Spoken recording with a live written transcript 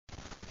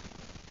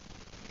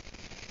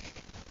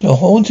The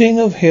Haunting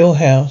of Hill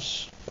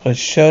House by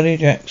Shirley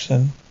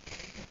Jackson.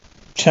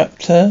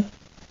 Chapter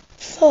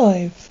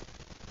 5.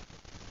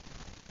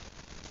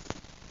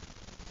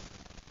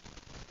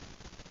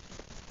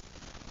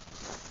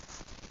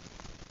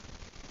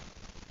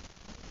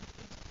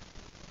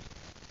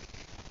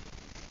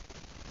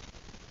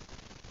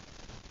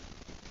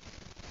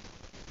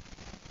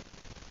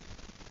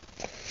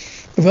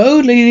 The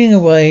road leading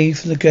away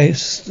from the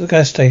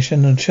gas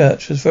station and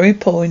church was very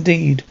poor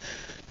indeed.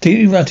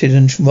 Deeply rutted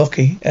and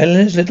rocky,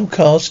 Eleanor's little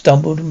car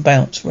stumbled and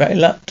bounced,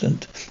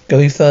 reluctant,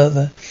 going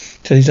further,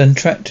 to these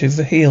unattractive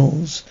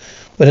hills,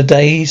 where the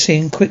day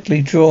seemed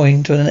quickly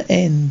drawing to an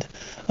end,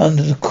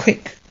 under the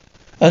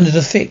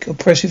thick,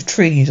 oppressive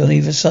trees on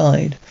either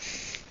side.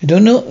 It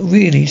did not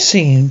really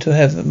seem to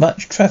have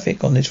much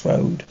traffic on this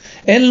road.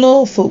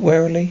 Eleanor thought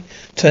warily,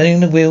 turning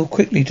the wheel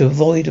quickly to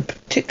avoid a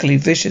particularly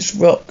vicious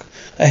rock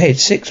ahead.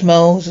 6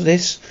 miles of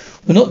this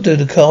would not do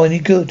the car any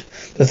good.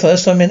 For the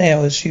first time in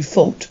hours she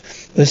thought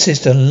her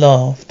sister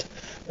laughed.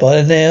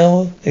 By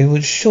now they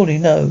would surely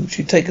know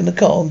she'd taken the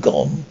car and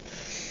gone.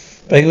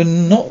 They would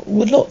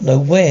not know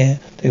where.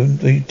 They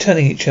would be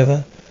telling each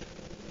other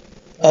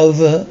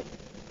over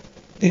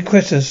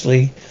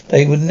incredulously.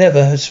 They would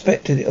never have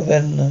suspected it of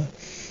Eleanor.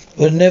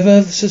 Would never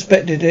have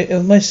suspected it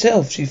of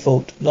myself, she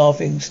thought,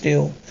 laughing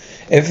still.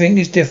 Everything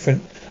is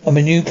different. I'm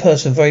a new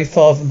person, very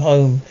far from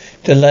home.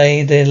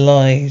 Delay their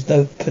lies,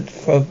 no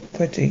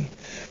pretty.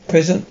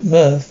 Present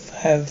mirth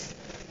have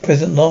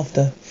present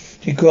laughter.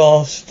 She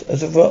grasped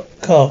as a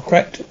car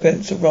cracked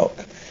against a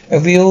rock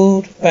and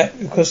reeled back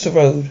across the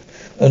road,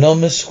 an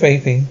ominous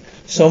scraping,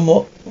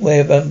 somewhat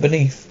where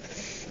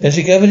beneath. Then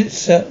she gathered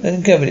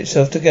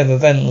itself together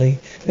valiantly,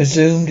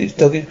 resumed its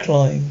dogged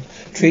climb.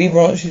 Tree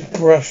branches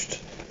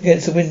brushed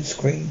against the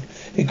windscreen.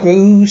 It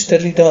grew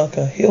steadily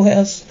darker. Hill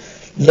House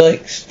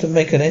likes to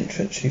make an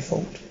entrance, she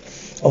thought.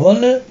 I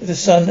wonder if the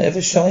sun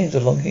ever shines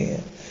along here.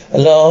 At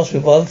last,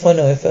 with one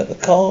final effort, the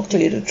car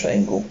cleared a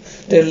triangle,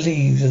 dead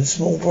leaves and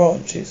small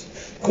branches.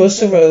 Across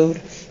the road,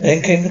 and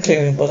then came the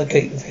clearing by the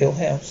gate of Hill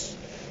House.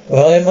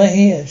 Why am I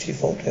here? She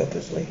thought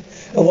helplessly.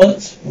 At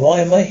once, why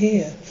am I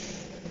here?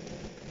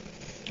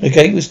 The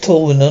gate was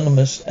tall,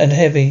 enormous, and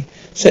heavy,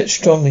 set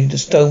strongly into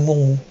stone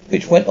wall,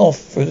 which went off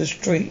through the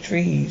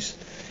trees.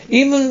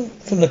 Even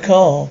from the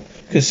car,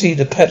 you could see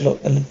the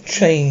padlock and the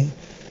chain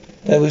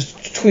that was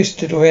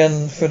twisted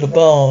around through the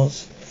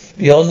bars.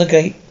 Beyond the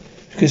gate,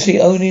 you could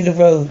see only the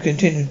road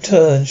continued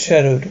turned,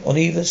 shadowed on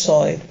either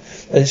side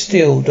by the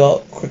still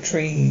dark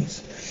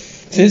trees.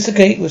 Since the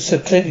gate was so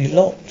clearly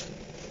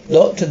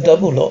locked and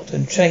double locked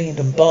and chained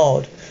and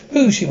barred,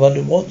 who, she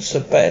wondered, wants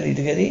so badly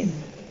to get in?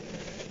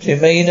 She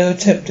made no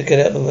attempt to get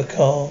out of the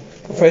car,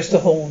 but pressed the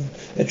horn.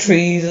 The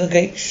trees and the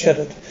gate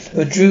shuddered,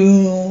 but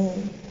drew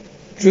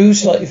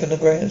slightly from the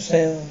ground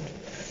sound.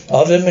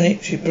 After a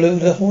minute, she blew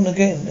the horn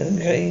again, and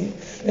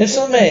there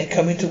saw a man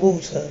coming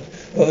towards her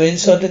from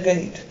inside the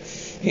gate.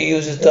 He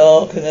was as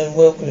dark and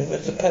unwelcoming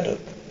as the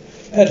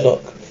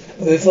padlock.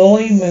 And before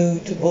he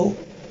moved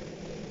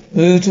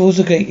towards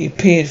the gate, he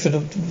peered through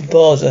the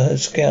bars at her,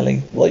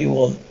 scowling. What you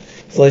want?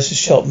 His voice was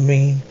sharp and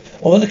mean.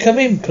 I want to come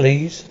in,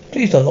 please.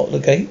 Please don't lock the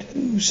gate.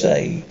 Who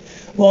say?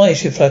 Why?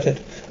 She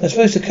fluttered. I'm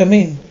supposed to come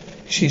in,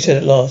 she said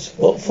at last.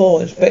 What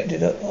for?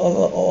 Inspected?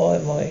 Oh,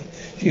 am I?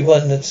 She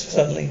wondered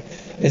suddenly.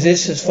 Is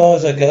this as far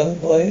as I go?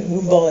 Who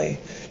am I?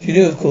 She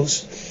knew, of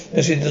course,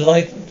 that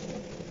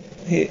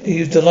he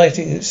was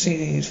delighting at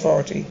seeing his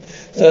authority.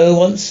 So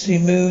once he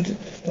moved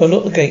to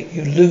unlock the gate,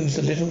 he would lose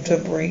the little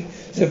temporary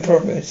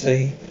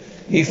superiority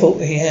he thought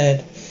he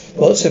had.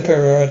 What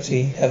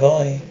superiority have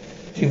I?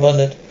 She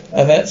wondered.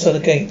 I'm outside the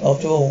gate,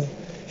 after all.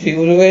 She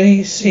would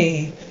already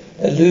see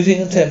that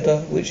losing a temper,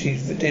 which she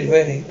did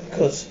rarely,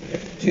 because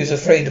she was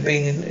afraid of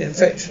being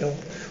infectional,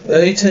 would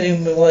only turn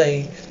him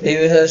away,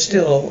 leaving her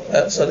still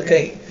outside the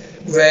gate,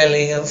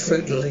 railing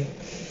unfruitfully.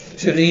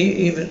 She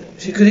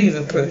could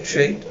even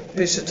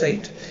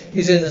precipitate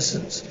his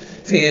innocence,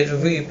 if he had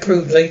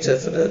reproved later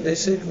for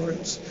this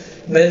ignorance.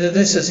 Made of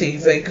necessity,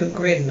 vacant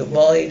grin, the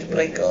wide,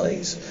 blank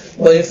eyes,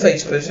 white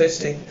face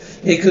protesting.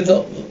 He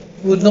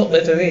would not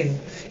let her in.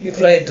 He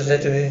planned to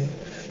let her in,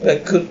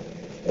 but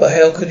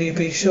how could he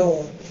be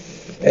sure?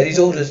 He had his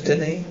orders,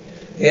 didn't he?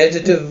 He had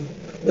to do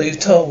what he was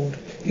told.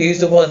 He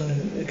was the one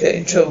who would get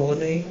in trouble,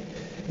 wouldn't he?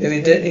 If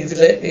he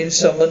let in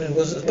someone who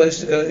wasn't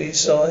supposed to go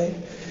inside.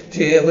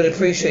 She would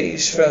appreciate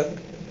his shrug.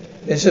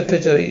 His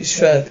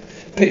shrug.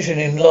 Picturing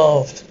him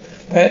laughed.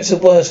 Perhaps the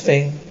worst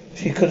thing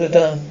she could have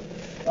done.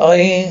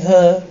 Eyeing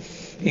her,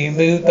 he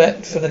moved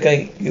back from the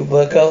gate. You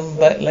will come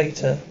back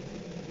later,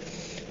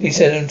 he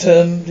said, and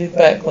turned his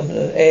back on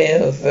an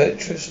air of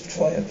virtuous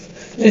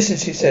triumph. Listen,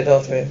 she said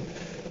after him,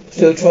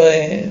 still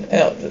trying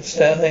out to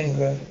sound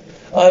angry.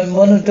 I'm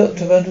one of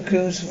Dr.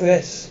 Montague's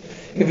guests.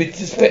 You'll be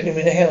expecting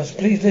me in the house.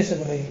 Please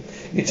listen to me.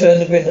 He turned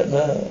to grin at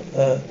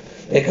her.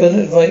 They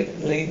couldn't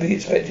rightly be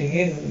expecting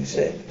you, he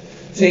said,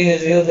 seeing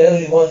as you're the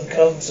only one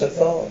come so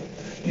far.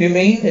 Do you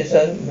mean there's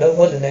no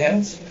one in the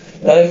house?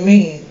 No, I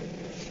mean,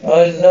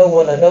 no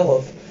one I know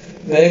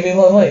of. Maybe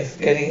my wife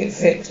getting it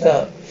fixed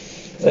up.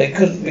 so they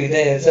couldn't be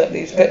there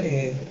exactly expecting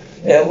you.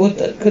 Now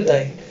could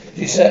they?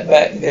 She sat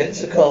back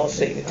against the car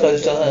seat and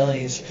closed her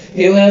eyes.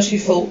 Here how she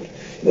thought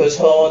it was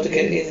hard to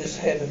get in as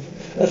heaven.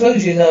 I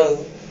suppose you know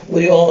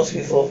what you're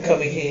asking for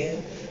coming here.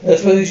 I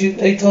suppose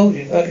they told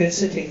you back in the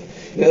city.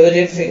 You heard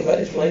everything about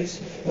this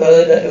place.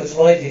 Heard that it was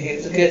invited here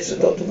as a guest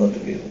of Dr.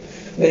 Montague.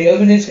 When you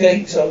open his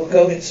gates, I will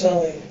go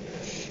inside.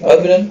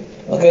 Open them?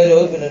 I'm going to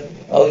open them.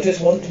 I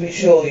just want to be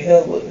sure you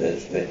know what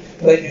has been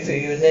waiting for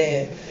you in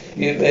there.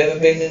 You've ever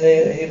been in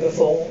there here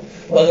before?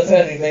 One of the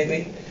family,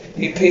 maybe.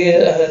 He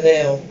peered at her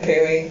now,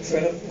 peering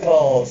through the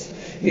bars.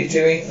 His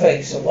jeering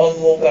face and one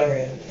more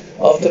barrier.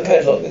 After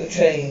padlocking the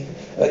chain,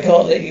 I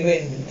can't let you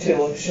in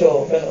until I'm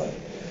sure, can I?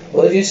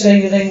 What did you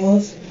say your name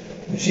was?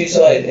 And she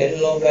sighed,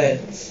 Eleanor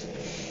Vance.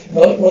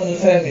 Not one of the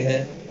family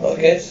then, I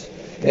guess.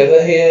 You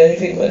ever hear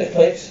anything about this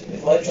place?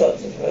 It's my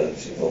chance, I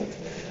suppose, she thought.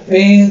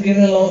 Being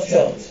given a last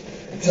chance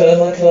to turn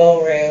my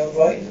car around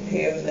right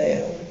here and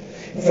now.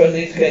 In front of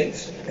these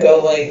gates. Go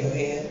away from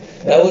here.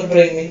 No one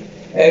blame me.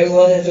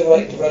 Everyone has a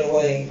right to run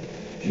away.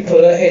 She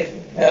put her head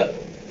out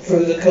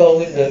through the car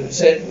window and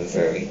said with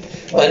fury,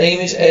 My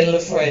name is Eleanor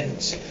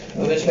Friends.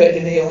 I'm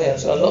expecting the Hill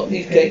House. Unlock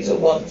these gates at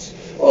once.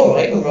 All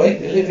right,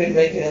 deliberately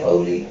making a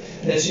holy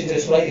innocent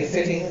display of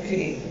fitting the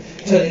key,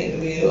 turning it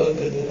to be open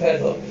the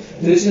padlock,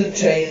 loosened the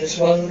chain and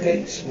swung the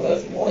gates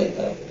wide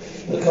enough.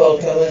 The car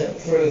come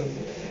out through.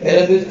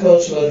 Eleanor moved the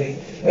car slowly,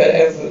 but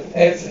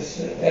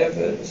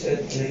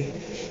effortlessly.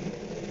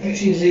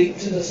 She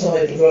leaped to the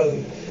side of the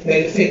road,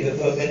 made a finger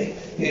for a minute,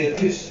 near the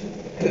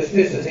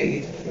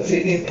precipitated a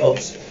fleeting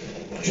impulse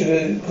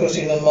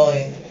crossing her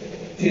mind.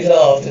 She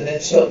laughed and then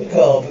stopped the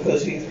car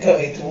because he was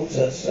coming towards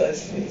us, so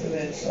from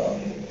the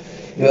inside.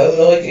 You won't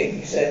like it,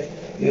 he said.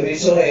 You'll be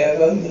sorry I've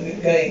opened the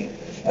gate.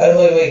 Out of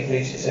my way,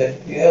 please, she said.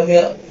 You held me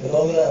up for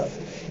long enough.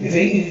 You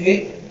think you could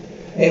get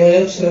anyone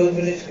else to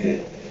open this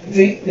gate? You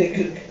think they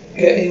could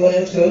get anyone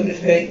else to open this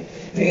gate? You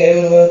think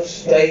everyone else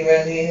stay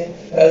around here?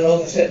 How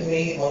long except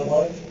me and my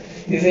wife?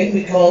 You think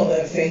we can't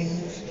have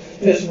things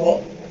just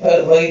out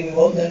the way we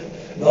want them?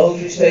 As long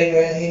as we stay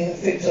around here and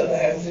fix up the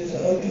houses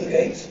and open the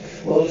gates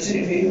for the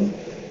city view?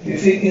 You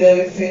think you know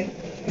everything?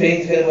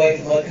 Please get away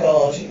from my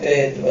car, she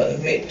dared but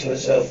admit to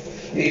herself.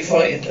 He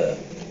frightened her.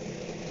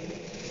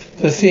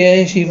 For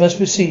fear she must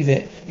perceive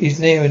it, his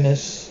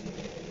nearness.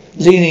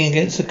 Leaning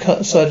against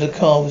the side of the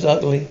car was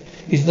ugly.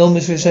 His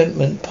enormous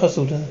resentment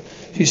puzzled her.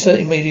 She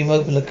certainly made him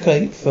open the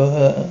gate for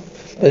her.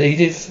 But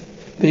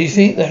he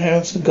think the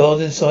house and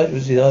garden inside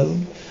was his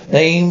own?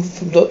 Name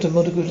from Dr.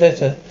 Montague's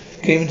letter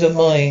came into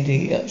mind.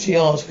 She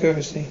asked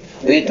curiously,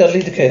 Are you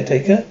Dudley the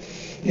caretaker?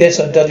 Yes,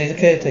 I'm Dudley the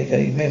caretaker,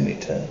 he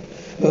mimicked her.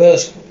 Who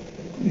else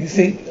you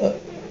think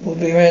would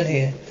be around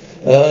here?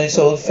 This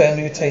old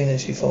family retainer,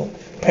 she thought.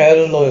 Proud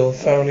and loyal,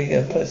 thoroughly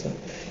unpleasant.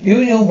 You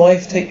and your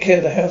wife take care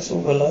of the house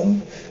all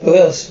alone? Who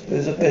else?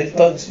 There's a bit of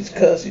bugs, his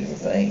curses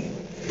for fame.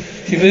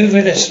 She moved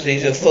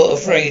relentlessly,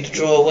 afraid to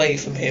draw away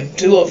from him,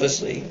 too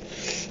obviously,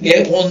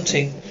 yet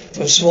wanting,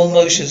 from small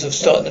motions of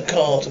starting the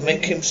car, to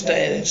make him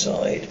stand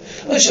inside.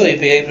 I'm sure you'll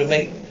be able to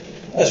make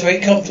us very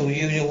comfortable,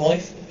 you and your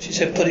wife, she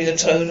said, putting a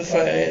tone of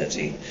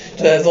finality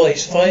to her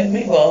voice. Fine,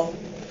 meanwhile,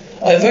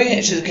 I'm very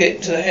anxious to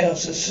get to the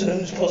house as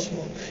soon as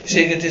possible.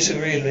 She said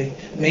disagreeably.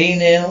 Me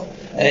now?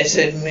 And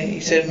he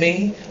said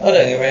me? I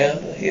don't go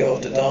around here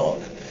after dark.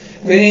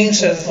 Grinning,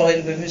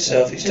 satisfied with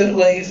himself, he stood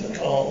away from the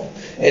car.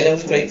 Ellen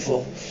was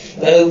grateful.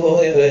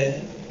 Hello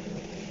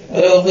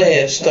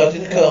there,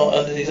 starting the car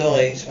under his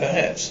eyes.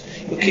 Perhaps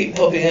he'll keep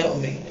popping out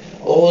on me.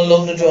 All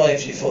along the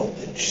drive, she thought,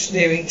 the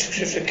sneering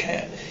Cheshire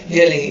cat,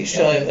 yelling each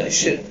time that he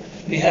should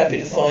be happy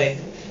to find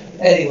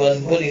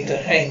anyone willing to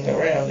hang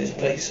around this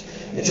place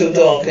until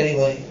dark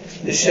anyway,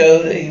 to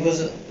show that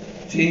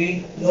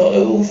she not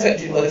at all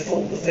affected by the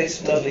thought of the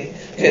face of Dudley,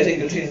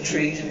 caretaker between the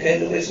trees, who began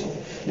to whistle,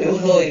 little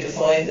annoyed to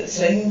find that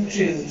same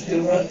tune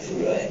still run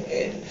through her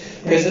head.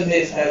 Present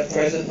myth have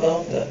present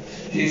laughter.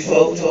 She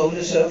told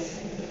herself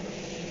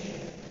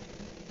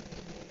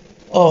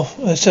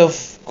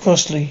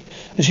crossly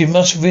that she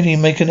must really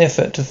make an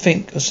effort to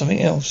think of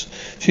something else.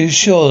 She was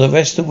sure the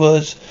rest of the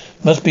words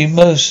must be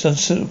most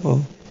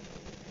unsuitable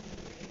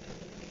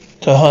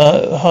to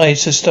hide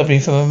so stubbornly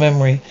from her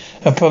memory,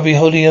 and probably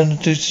wholly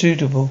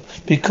unsuitable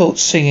to be caught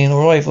singing a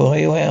rival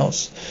hill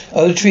house.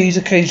 Other trees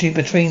occasionally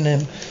between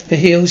them, the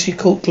hills she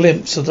caught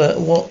glimpse of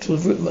what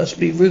must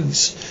be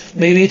roofs,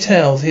 maybe a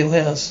tower of hill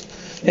house.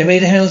 They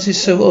made the houses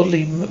so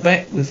oddly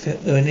back when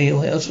the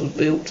hill house was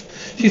built.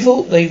 She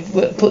thought they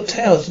put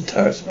towers and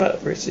turrets,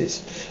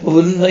 buttresses, or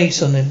wooden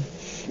lace on them.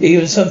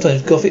 Even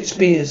sometimes Gothic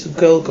spears and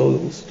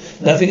gargoyles.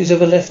 Nothing is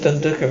ever left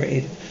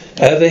undecorated.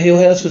 However, Hill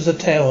House was a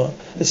tower,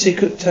 a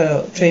secret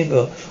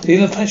chamber, with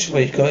even a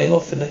passageway going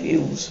off in the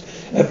hills,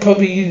 and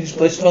probably used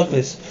by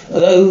smugglers.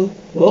 Although,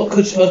 what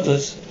could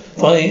smugglers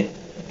find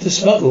to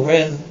smuggle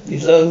round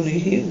these lonely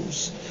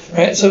hills?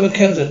 Perhaps some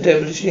encountered a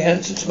devilishly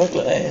handsome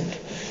smuggler hand.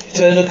 She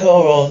turned the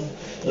car on,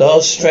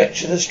 last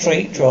stretch of the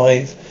straight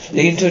drive,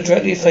 leaned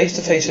directly face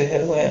to face with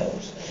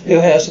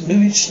Hill House, and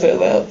moving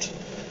slow out.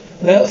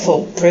 Without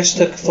thought, pressed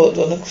her foot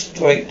on the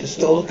brake to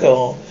stall the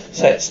car.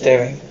 sat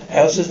staring.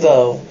 House is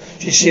vile.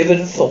 She shivered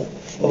and thought,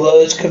 the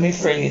words coming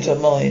freely into her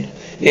mind.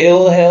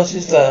 Ill, the house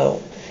is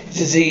vile. It's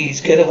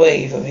disease. Get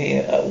away from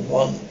here at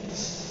once.